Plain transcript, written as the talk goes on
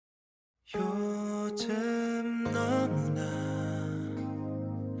요즘 너무나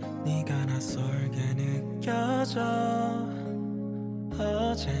네가 낯설게 느껴져.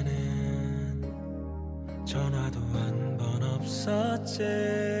 어제는 전화도 한 번 없었지.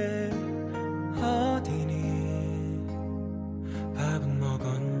 어디니 밥은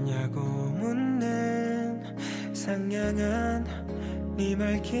먹었냐고 묻는 상냥한 네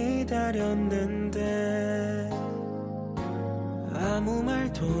말 기다렸는데 아무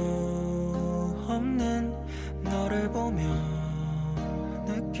말도 없는 너를 보며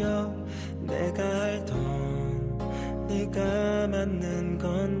느껴 내가 알던 네가 맞는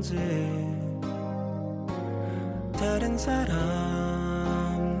건지. 다른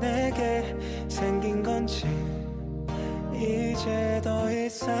사람 내게 생긴 건지 이제 더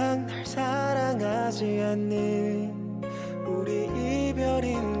이상 날 사랑하지 않니. 우리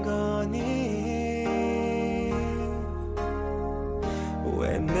이별인 거니.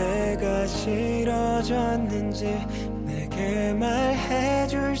 왜 내가 싫어졌는지 내게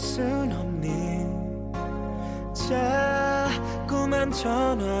말해줄 순 없니. 자꾸만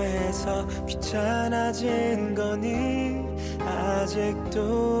전화해서 귀찮아진 거니.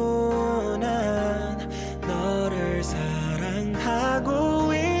 아직도 난 너를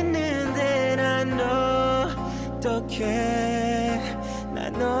사랑하고 있는데 난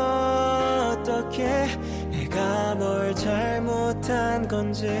어떻게 내가 뭘 잘못한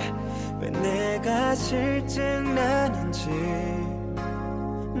건지 왜 내가 실증나는지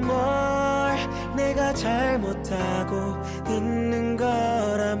뭘 내가 잘못하고 있는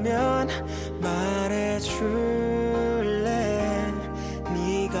거라면 말해줄래.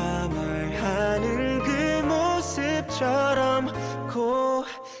 네가 말하는 그 모습처럼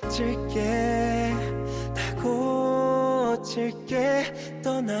고칠게 다 고칠게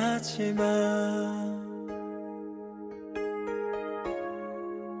떠나지 마.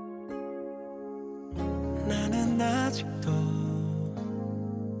 나는 아직도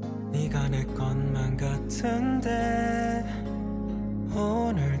네가 내 것만 같은데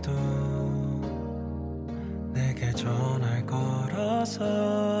오늘도 내게 전화를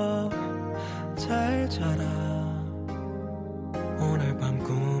걸어서 잘 자라. 오늘 밤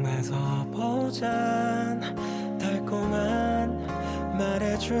꿈에서 보잔 달콤한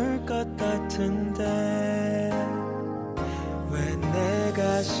말해줄 것 같은데 왜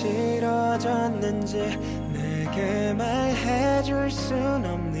내가 싫어졌는지 내게 말해줄 순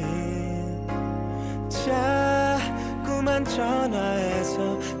없니. 자꾸만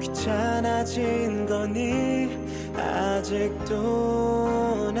전화해서 귀찮아진 거니.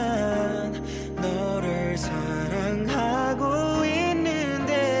 아직도 난 너를 사랑하고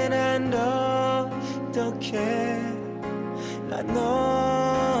있는데 난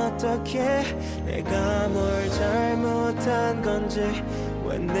어떻게 내가 뭘 잘못한 건지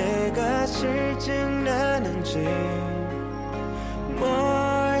왜 내가 실증나는지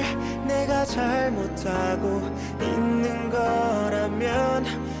뭘 내가 잘못하고 있는 거라면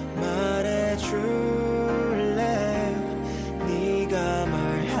말해줄래. 네가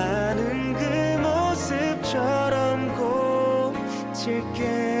말하는 그 모습처럼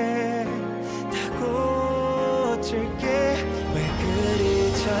고칠게 다 고칠게. 왜 그리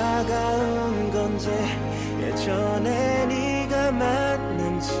차가운 건지 예전에 네가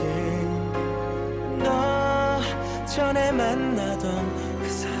맞는지 너 전에 만나던 그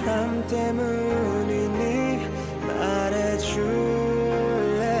사람 때문이니 말해줄래.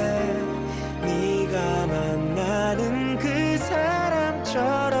 네가 만나는 그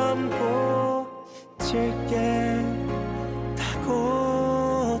사람처럼 고칠게 다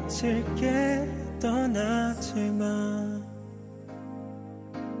고칠게 떠나지 마.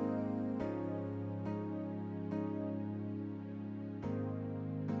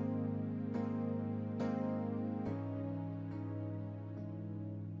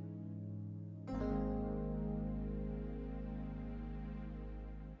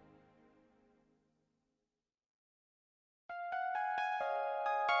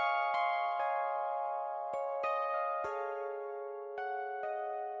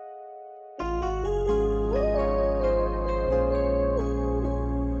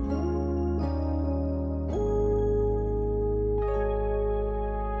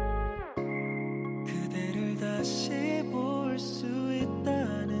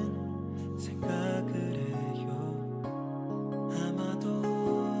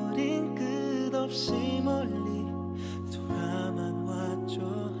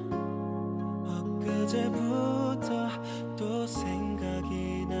 어제부터 또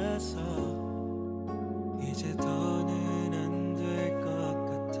생각이 나서 이제 더는 안 될 것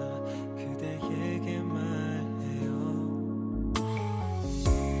같아 그대에게 말해요.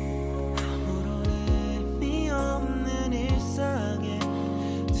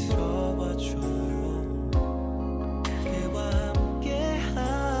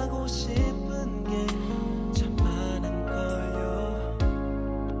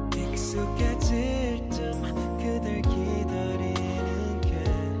 익숙해질 쯤 그댈 기다리는 게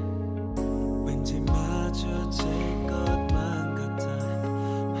왠지 마주칠 것만 같아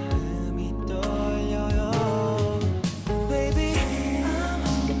마음이 떨려요. Baby, I'm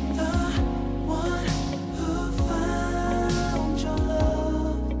the one who found your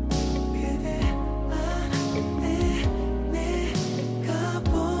love. 그대 안에 내가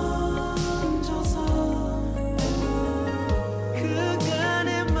번져서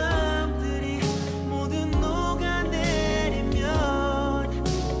그간의 마음들이 모두 녹아내리면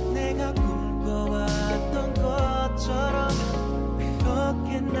내가 꿈꿔왔던 것처럼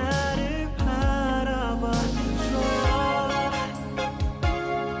그렇게 나를 바라봐줘요.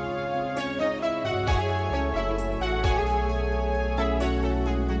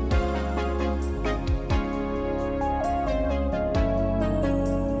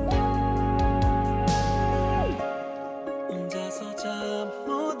 혼자서 잠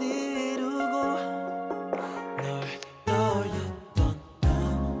못 이루고 널 떠올렸던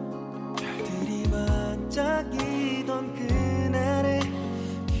밤 별들이 반짝이던 그날에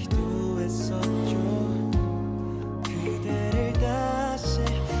기도했었죠. 그대를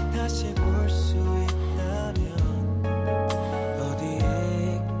다시 볼 수 있다면 어디에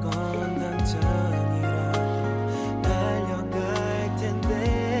있건 당장이라도 달려갈 텐데.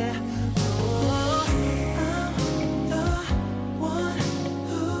 I'm the one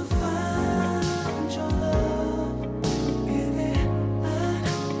who found your love. 그대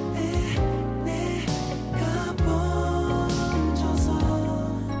안에 내가 번져서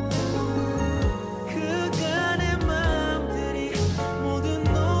그간의 마음들이 모두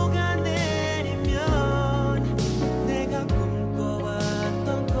녹아내리면 내가 꿈꿔왔던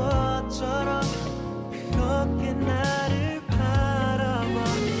것처럼 그렇게 나를 바라봐줘요.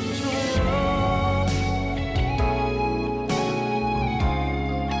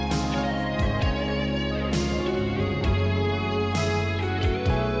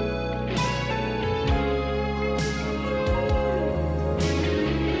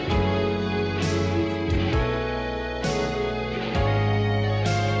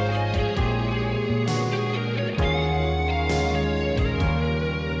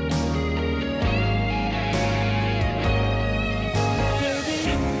 Baby,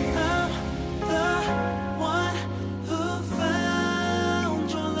 I'm the one who found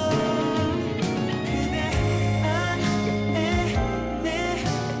your love. 그대 안에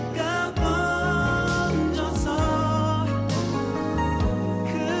내가 번져서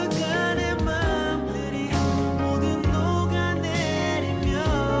그간의 마음들이 모두 녹아내리면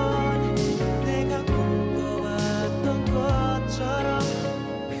내가 꿈꿔왔던 것처럼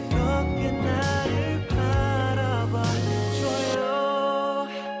그렇게 나를 바라봐줘요.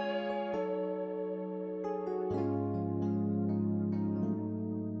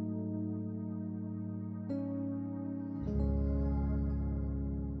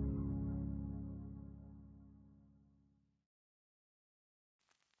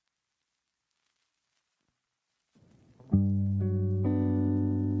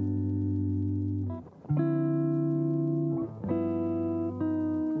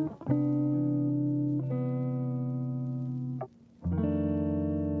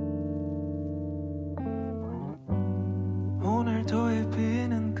 오늘도 이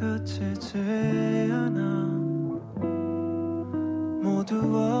비는 그치지 않아. 모두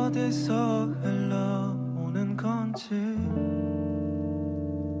어디서 흘러오는 건지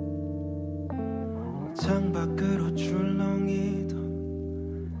창밖으로 줄렁이던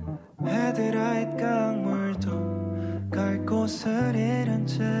헤드라이트 강물도 갈 곳을 잃은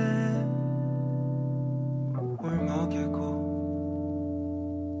채 울먹이고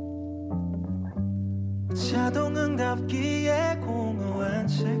자동응답기에 공허한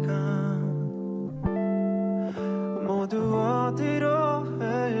시간 모두 어디로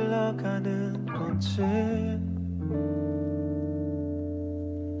흘러가는 건지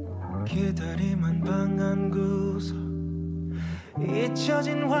기다림은 방 한 구석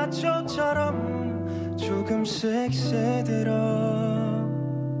잊혀진 화초처럼 조금씩 새들어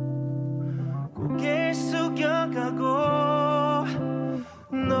고개를 숙여가고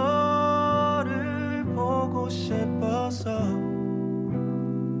너를 보고 싶어서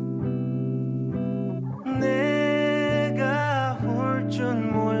내가 울 줄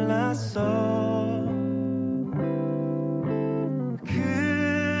몰랐어.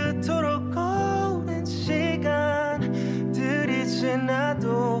 그토록 오랜 시간들이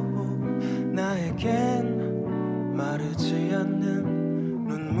지나도 나에겐 마르지 않는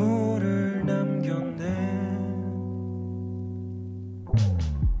눈물을 남겼네.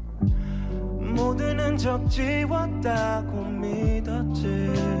 모든 흔적 지웠다고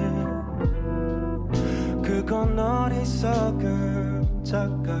믿었지. 건 어리석은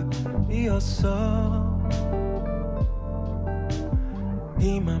착각이었어.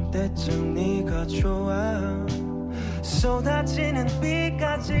 이맘때쯤 네가 좋아. 쏟아지는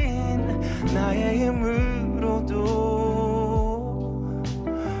비까진 나의 힘으로도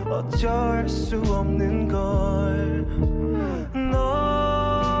어쩔 수 없는 걸.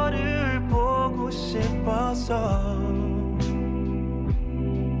 너를 보고 싶어서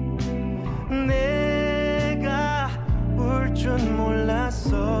내가 울 줄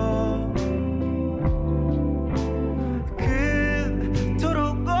몰랐어.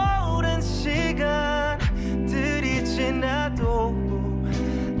 그토록 오랜 시간들이 지나도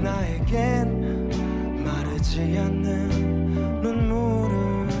나에겐 마르지 않는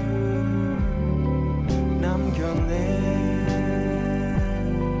눈물을 남겨내.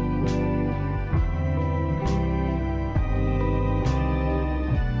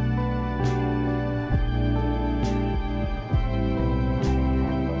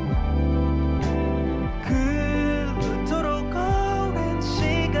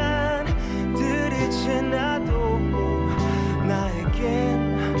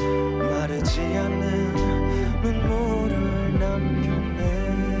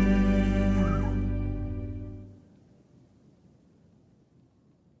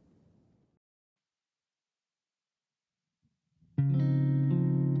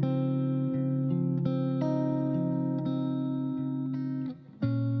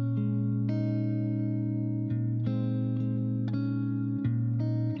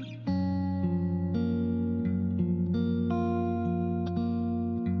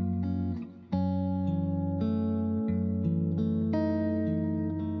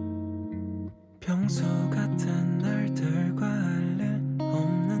 평소 같은 날들과 할 일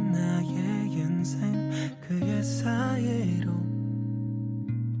없는 나의 인생 그의 사이로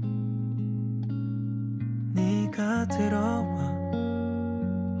네가 들어와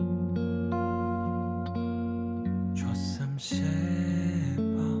줬음 싶어.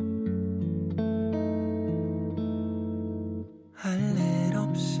 할 일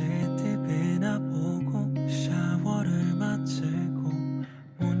없이 TV나 보고 샤워를 마치고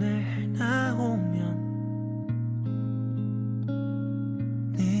문을 나오면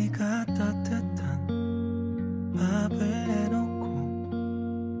네가 따뜻한 밥을 해놓고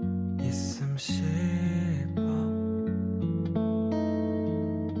있음 싶어.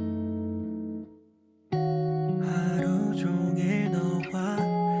 하루 종일 너와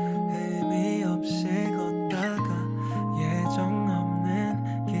의미 없이 걷다가 예정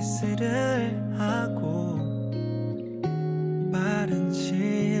없는 키스를 하고 빠른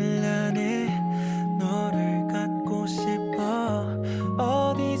시일 안에 너를 갖고 싶어.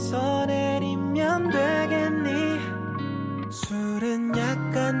 어디서 내리면 되겠니? 술은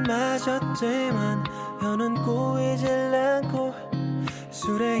약간 마셨지만 여는 꼬이질 않고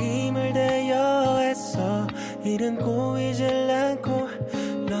술에 힘을 대여 했어. 일은 꼬이질 않고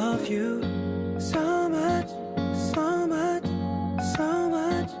Love you so much, so much, so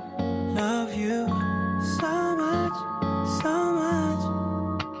much. Love you so much, so much.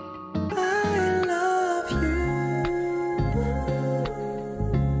 I love you.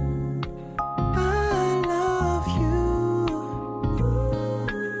 I love you.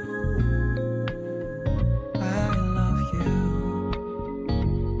 I love you.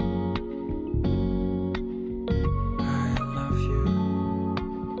 I love you.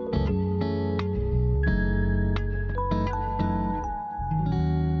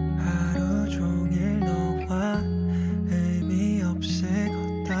 하루 종일 너와 의미 없이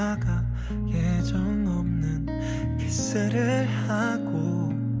걷다가 예정 없는 키스를 하고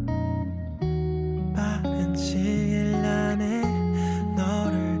빠른 시일 안에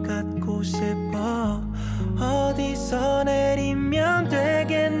너를 갖고 싶어. 어디서 내리면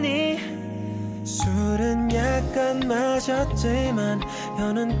되겠니? 술은 약간 마셨지만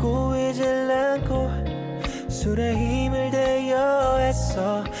여는 꼬이질 않고 술에 힘을 대여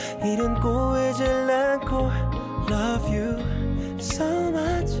했어. 일은 꼬이질 않고 Love you so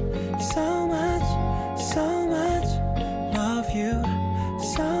much, so much, so much. Love you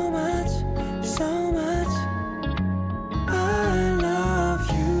so much, so much. I love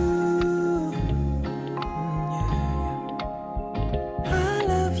you. Yeah. I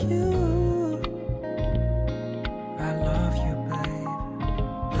love you. I love you, babe.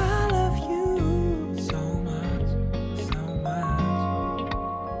 I love you so much, so much.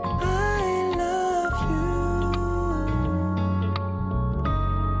 I love you.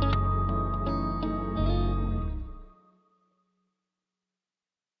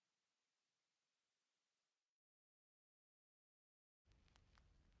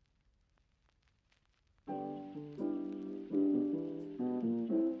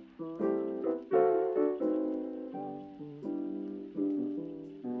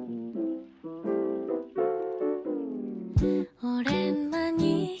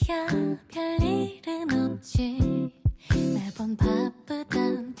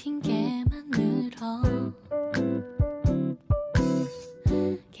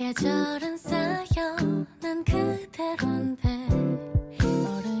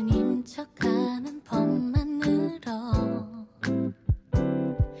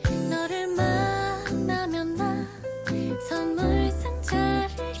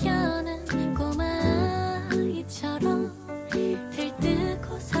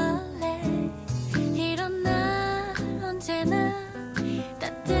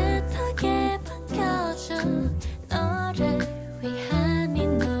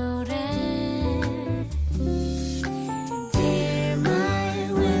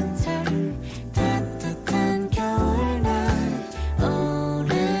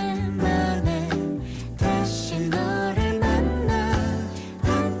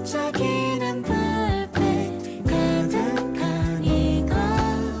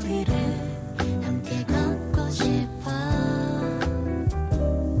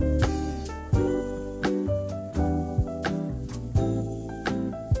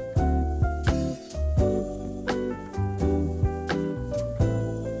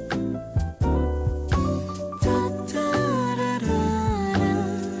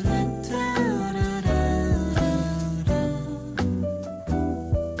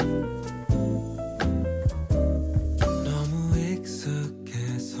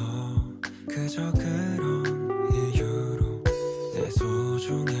 그저 그런 이유로 내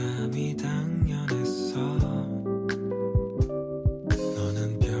소중함이 당연했어.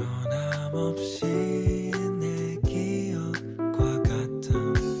 너는 변함없이 내 기억과 같아.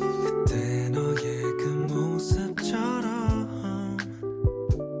 그때 너의 그 모습처럼.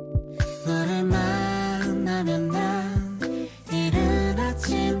 너를 만나면 난 이른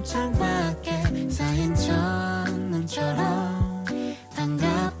아침 창밖에 쌓인 첫눈처럼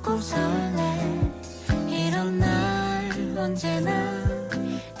반갑고 설레. 이런 날 언제나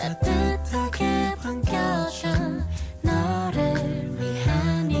따뜻하게 반겨줘. 너를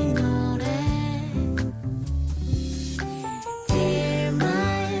위한 이 노래. Dear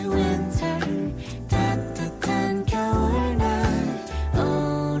my winter, 따뜻한 겨울날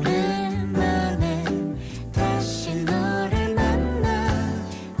오랜만에 다시 너를 만나.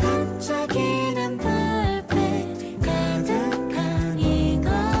 반짝이는 불빛 가득한 이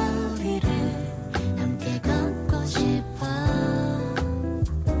거리를 함께 걷고 싶어.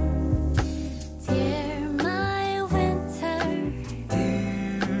 Dear my winter,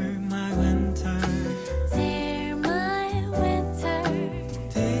 Dear my winter, Dear my winter,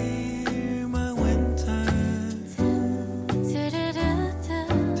 Dear my winter.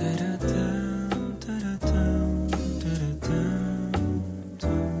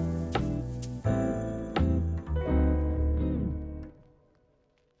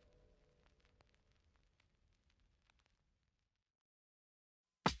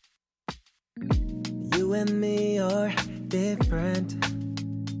 You and me are different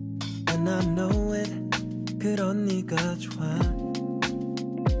and I know it. 그런 네가 좋아.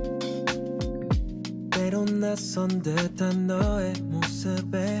 때론 낯선 듯한 너의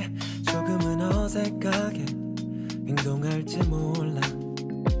모습에 조금은 어색하게 행동할지 몰라.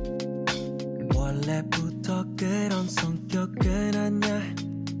 원래부터 그런 성격은 아냐.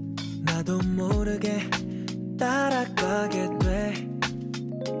 나도 모르게 따라가게 돼.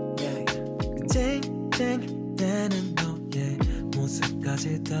 쨍쨍대는 너의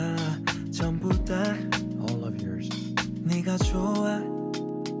모습까지 다 전부 다 All of yours. 네가 좋아.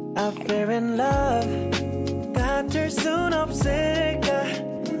 I fell in love. 같을 순 없을까.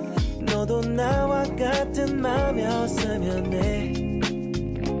 너도 나와 같은 맘이었으면 해.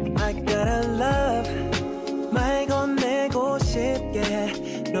 I gotta love. 말 건네고 싶게 해.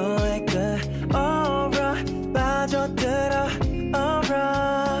 너의 그 aura 빠져들어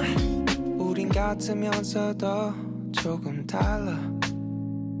aura. 우린 같으면서도 조금 달라.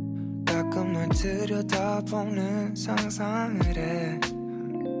 가끔 널 들여다보는 상상을 해.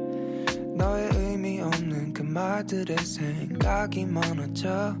 너의 의미 없는 그 말들에 생각이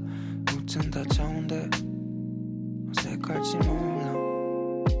많아져. 무튼 다 좋은데 어색할지 몰라.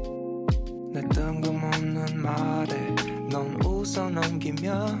 내 뜬금없는 말에 넌 웃어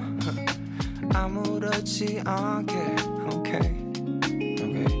넘기며 아무렇지 않게 okay.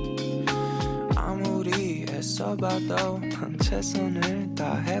 아무리 애써봐도 난 최선을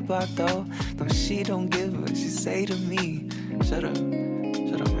다해봐도 넌 she don't give a she say to me Shut up,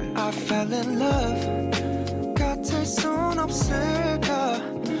 shut up man. I fell in love. 같을 순 없을까.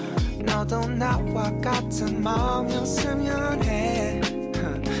 너도 나와 같은 마음이었으면 해.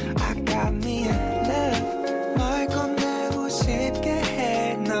 I got me in love. 말 건네고 싶게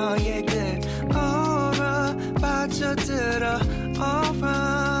해. 너의 그 aura 빠져들어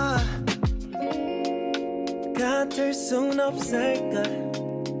aura. 같을 순 없을까.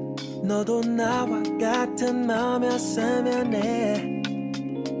 너도 나와 같은 마음이었으면 해.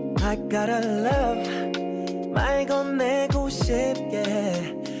 I gotta love. 말 건네고 싶게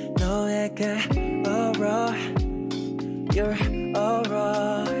해. 너의 그 aura. Your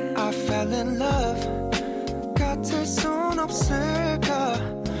aura. I fell in love. 같을 순 없을까.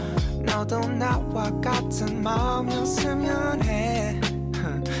 너도 나와 같은 마음이었으면 해.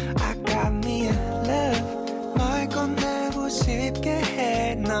 I got me in love. 말 건네고 싶게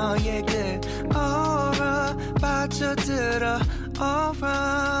해. 너의 그 aura 빠져들어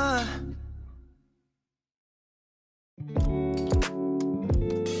aura.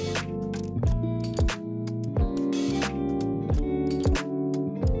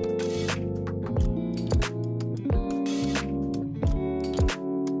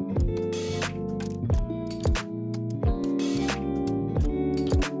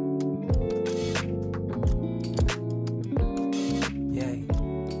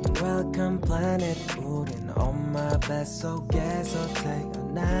 Welcome planet. 우린 엄마 뱃속에서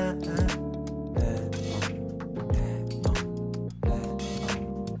태어나.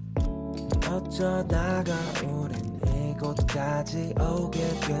 어쩌다가 우린 이곳까지 오게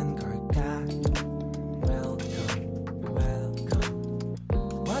된 걸까. Welcome, welcome.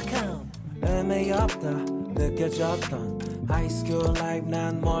 미래 없다 느껴졌던 high school life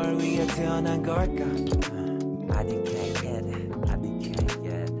난 뭘 위해 태어난 걸까 I can't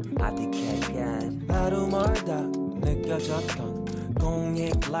yet 하루 멀다 느껴졌던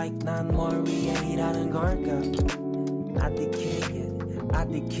공익 like 난 뭘 위해 일하는 걸까 I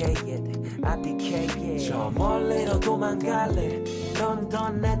decay 저 멀리로 도망갈래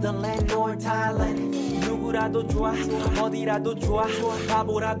런던 네덜랜드 or 타일랜드 누구라도 좋아 어디라도 좋아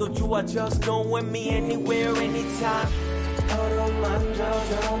바보라도 좋아 just go with me anywhere anytime 어루만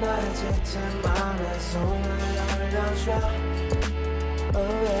젖어 나의 지친 맘에 손을 올려줘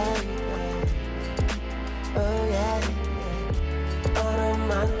oh yeah oh yeah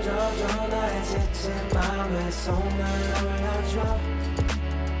어루만 젖어 나의 지친 맘에 손을 올려줘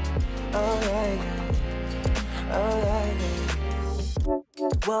oh yeah oh yeah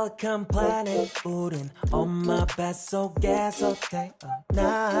Welcome planet 우린 엄마 뱃속에서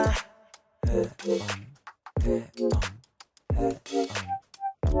태어나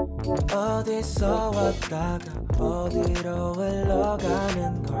어디서 왔다가 어디로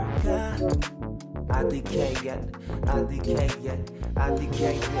흘러가는 걸까 I decay yet I decay yet I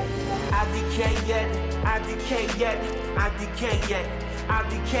decay yet I decay yet I decay yet I decay yet I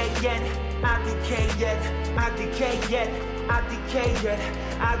decay yet I decay yet I decay yet I decay yet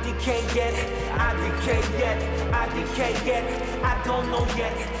I decay yet I decay yet I decay yet I don't know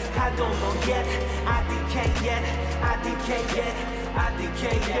yet I don't know yet I decay yet I decay yet I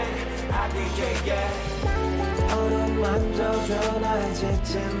decay yet I decay yet 어루만 젖어 나의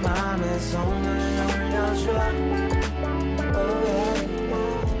지친 맘에 손을 올려줘 oh yeah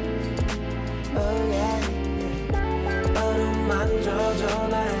oh yeah 어루만 젖어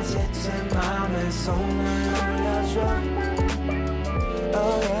나의 지친 맘에 손을 올려줘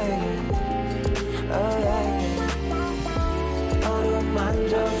oh yeah oh yeah 어루만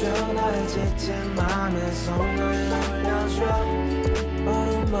젖어 나의 지친 맘에 손을 올려줘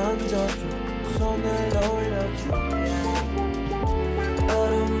어루만 젖어 손을 올려줘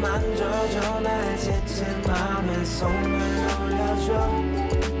어루만 젖어 나의 지친 맘에 손을 올려줘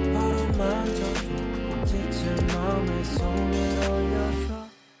어루만 젖어 지친 맘에 손을 올려줘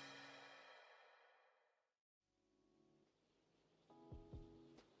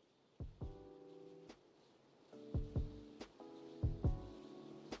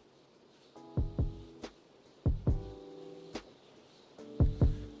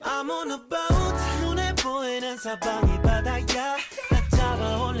I'm on a boat 눈에 보이는 사방이 바다야 다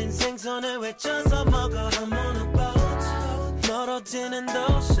잡아 올린 생선을 외쳐서 먹어 I'm on a boat 멀어지는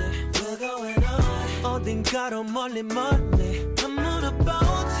도시 We're going on 어딘가로 멀리 I'm on a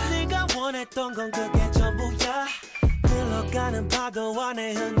boat 네가 원했던 건 그게 전부야 흘러가는 파도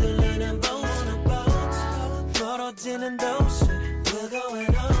안에 흔들리는 boat I'm on a boat 멀어지는 도시 We're going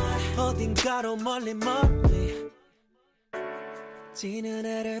on 어딘가로 멀리 지는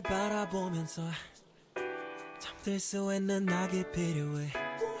해를 바라보면서 잠들 수 있는 낙이 필요해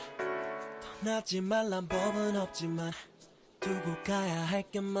떠나지 말란 법은 없지만 두고 가야 할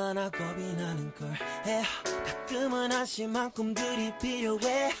게 많아 겁이 나는걸 가끔은 한심한 꿈들이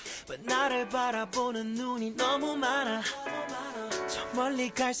필요해 But 나를 바라보는 눈이 너무 많아 저 멀리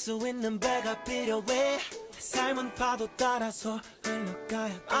갈 수 있는 배가 필요해 내 삶은 파도 따라서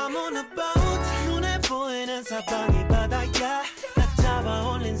흘러가야 I'm on a boat 눈에 보이는 사방이 바다야 잡아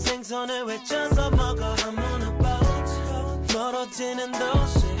올린 생선을 외쳐서 먹어 I'm on a boat 멀어지는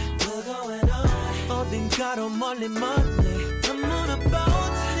도시 We're going on 어딘가로 멀리 I'm on a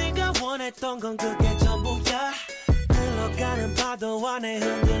boat 네가 원했던 건 그게 전부야 흘러가는 파도 안에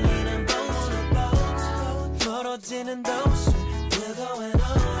흔들리는 boat I'm on a boat 멀어지는 도시 We're going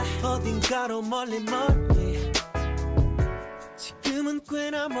on 어딘가로 멀리 지금은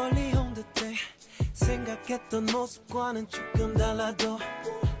꽤나 멀리 온 듯해 생각했던 모습과는 조금 달라도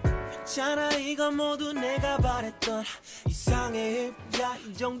괜찮아 이건 모두 내가 바랬던 이상의 일야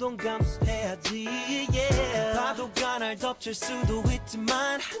이 정도는 감수해야지 yeah. 파도가 날 덮칠 수도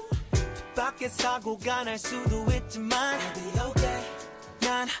있지만 밖에 사고가 날 수도 있지만 I'll be okay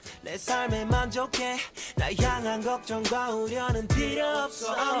난 내 삶에 만족해 나 향한 걱정과 우려는 필요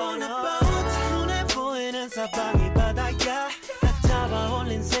없어 I'm on a boat 눈에 보이는 사방이 바다야 잡아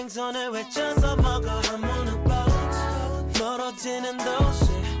올린 생선을 외쳐서 먹어 I'm on a boat 멀어지는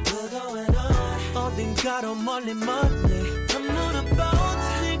도시 We're going on 어딘가로 멀리 I'm on a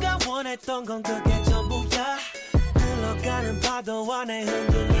boat 네가 원했던 건 그게 전부야 흘러가는 파도 안에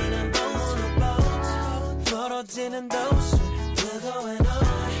흔들리는 boat I'm on a boat 멀어지는 도시 We're going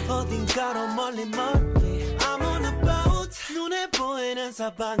on 어딘가로 멀리 I'm on a boat 눈에 보이는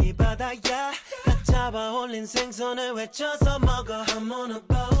사방이 바다야 잡아 올린 생선을 외쳐서 먹어 I'm on a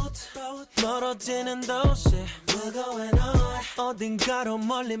boat 멀어지는 도시 We're going on 어딘가로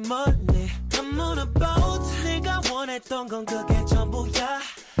멀리 I'm on a boat 네가 원했던 건 그게 전부야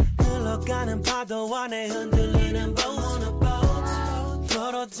흘러가는 파도 안에 흔들리는 boat I'm on a boat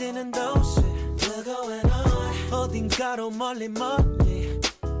멀어지는 도시 We're going on 어딘가로 멀리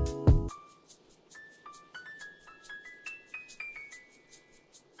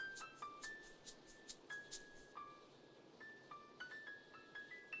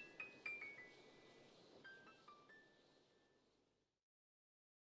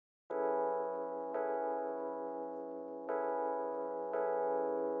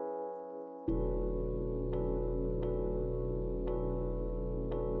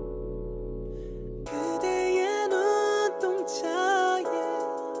그대의 눈동자에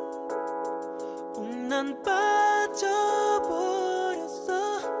난 빠져버렸어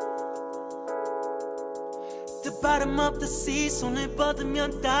The bottom of the sea 손을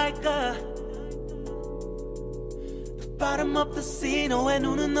뻗으면 닿을까 The bottom of the sea 너의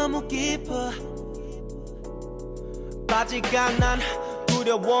눈은 너무 깊어 바지가 난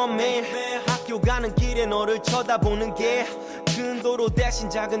두려워 매일 학교 가는 길에 너를 쳐다보는 게 큰 도로 대신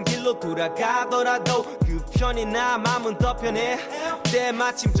작은 길로 돌아가더라도 그 편이 나 맘은 더 편해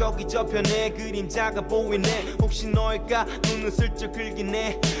때마침 저기 저편에 그림자가 보이네 혹시 너일까 눈은 슬쩍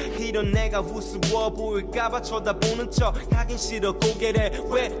긁이네 이런 내가 우스워 보일까봐 쳐다보는 척 하긴 싫어 고개를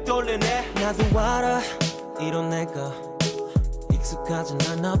왜 돌리네 나도 알아 이런 내가 익숙하진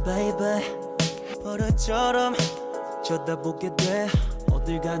않아 baby 버릇처럼 쳐다보게 돼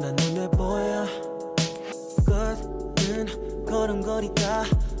어딜 가나 눈에 보여 끝은 걸음걸이가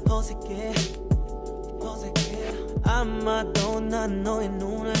어색해 아마도 난 너의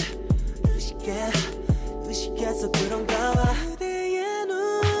눈을 의식해서 그런가 봐 그대의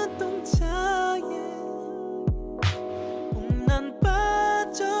눈동자에 난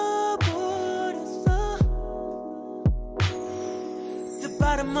빠져버렸어 The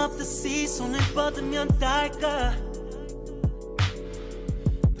bottom of the sea 손을 뻗으면 닿을까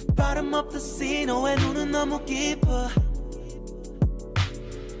The bottom of the sea 너의 눈은 너무 깊어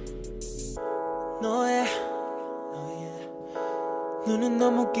너의 눈은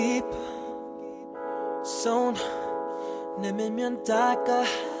너무 깊어 손 내밀면 닿을까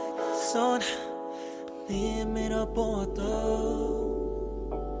손 내밀어 보아도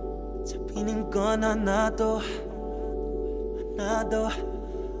잡히는 건 하나도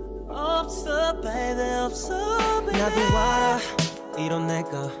없어 baby 없어 baby 나도 알아 이런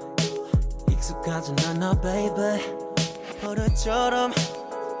내가 익숙하진 않아 baby 버릇처럼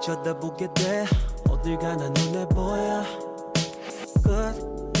쳐다보게 돼 어딜 가나 눈에 보여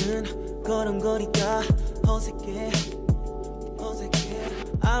끝은 걸음걸이가 어색해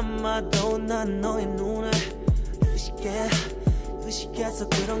아마도 난 너의 눈을 의식해서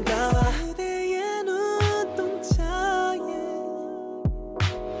그런가 봐 그대의 눈동자에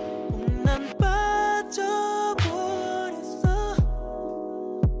난 빠져버렸어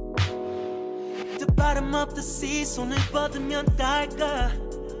The bottom of the sea 손을 뻗으면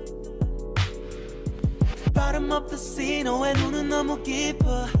닿을까 bottom of the sea 너의 눈은 너무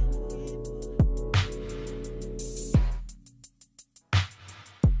깊어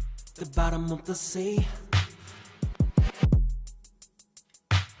The bottom of the sea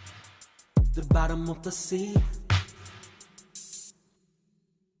The bottom of the sea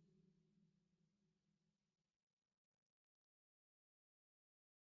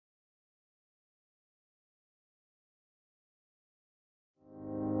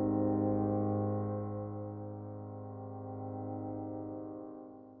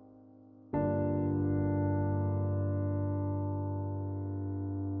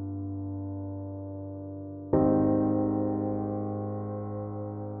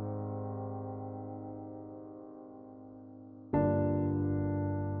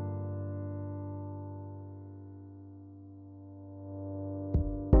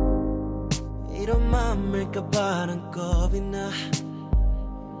이런 맘일까봐 난 겁이 나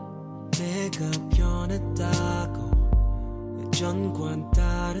내가 변했다고 예전과는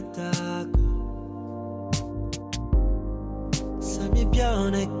다르다고 삶이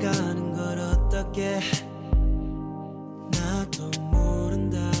변해가는 걸 어떻게 나도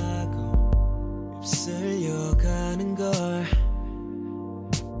모른다고 휩쓸려 가는 걸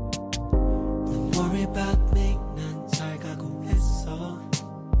Don't worry about me 난 잘 가고 있어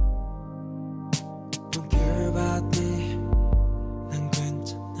Don't care about me 난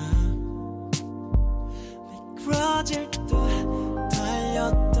괜찮아 미끄러질 듯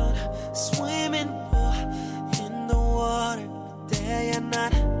달렸던 Swimming pool in the water 그때야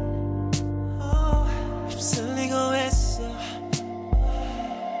난 휩쓸리고 했어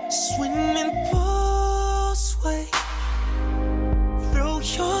Swimming pool sway through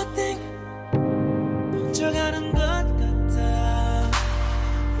your thing 번져가는 것 같아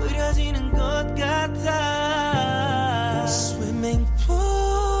흐려지는 것 같아 Swimming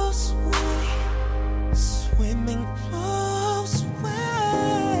pool sway Swimming pool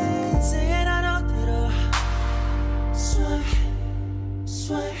sway 그새 난 어디로 Sway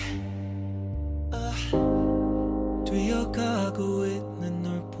Sway 뛰어가고 있는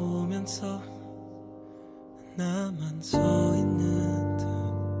널 보면서 나만 서 있는 듯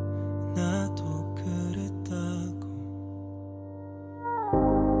나도 그랬다고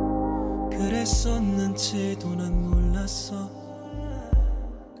그랬었는지도 난 몰랐어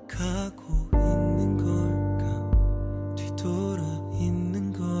가고 있는 걸까 뒤돌아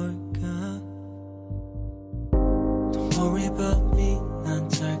있는 걸까 Don't worry about me 난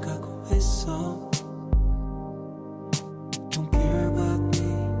잘 가고 있어 Don't care about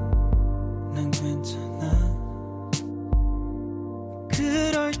me 난 괜찮아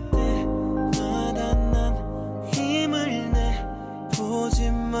그럴 때마다 난 힘을 내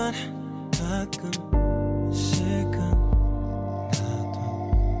보지만 가끔씩은 나도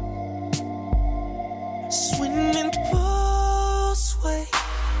Swimming pool sway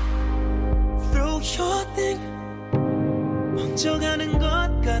Through your thing 번져가는 것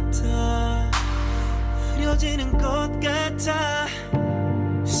같아 흐려지는 것 같아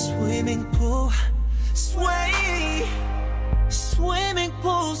Swimming pool sway